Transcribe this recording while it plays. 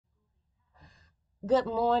Good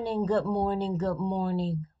morning, good morning, good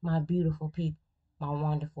morning, my beautiful people, my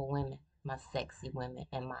wonderful women, my sexy women,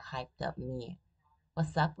 and my hyped up men.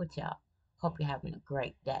 What's up with y'all? Hope you're having a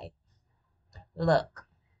great day. Look,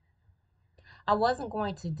 I wasn't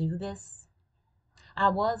going to do this. I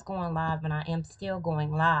was going live and I am still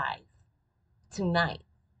going live tonight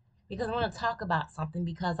because I want to talk about something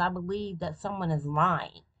because I believe that someone is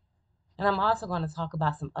lying. And I'm also going to talk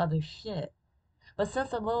about some other shit. But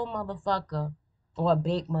since a little motherfucker or a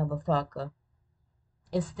big motherfucker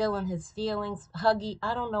is still in his feelings. Huggy,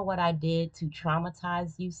 I don't know what I did to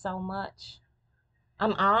traumatize you so much.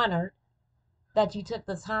 I'm honored that you took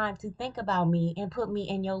the time to think about me and put me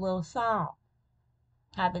in your little song.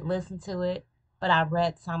 Haven't listened to it, but I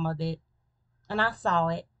read some of it and I saw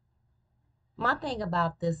it. My thing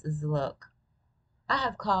about this is look, I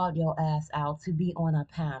have called your ass out to be on a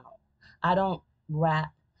panel. I don't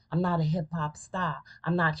rap. I'm not a hip hop star.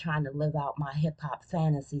 I'm not trying to live out my hip hop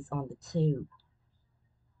fantasies on the tube.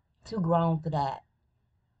 Too grown for that.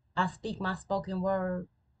 I speak my spoken word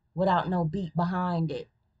without no beat behind it.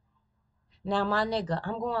 Now, my nigga,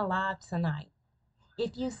 I'm going live tonight.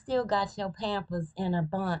 If you still got your Pampers in a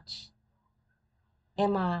bunch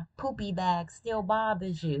and my poopy bag still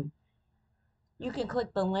bothers you, you can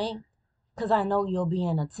click the link because I know you'll be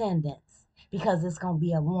in attendance because it's going to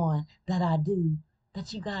be a one that I do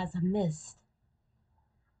that you guys have missed.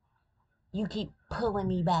 You keep pulling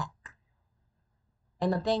me back.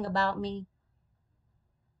 And the thing about me,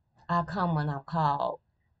 I come when I'm called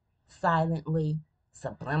silently,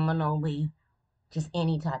 subliminally, just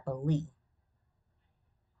any type of Lee.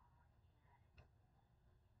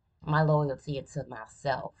 My loyalty is to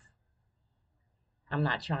myself. I'm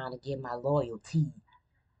not trying to give my loyalty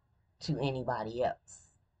to anybody else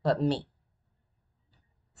but me.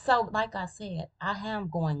 So, like I said, I am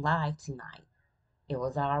going live tonight. It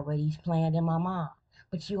was already planned in my mind,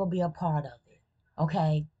 but you'll be a part of it,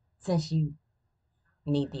 okay? Since you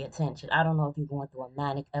need the attention. I don't know if you're going through a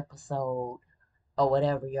manic episode or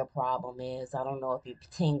whatever your problem is. I don't know if you're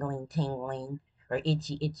tingling, or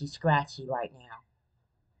itchy, scratchy right now,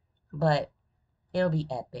 but it'll be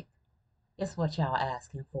epic. It's what y'all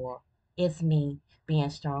asking for. It's me being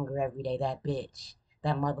stronger every day. That bitch.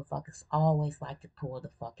 That motherfuckers always like to pull the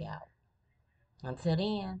fuck out. Until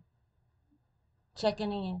then,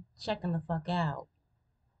 checking in, checking the fuck out.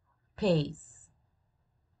 Peace.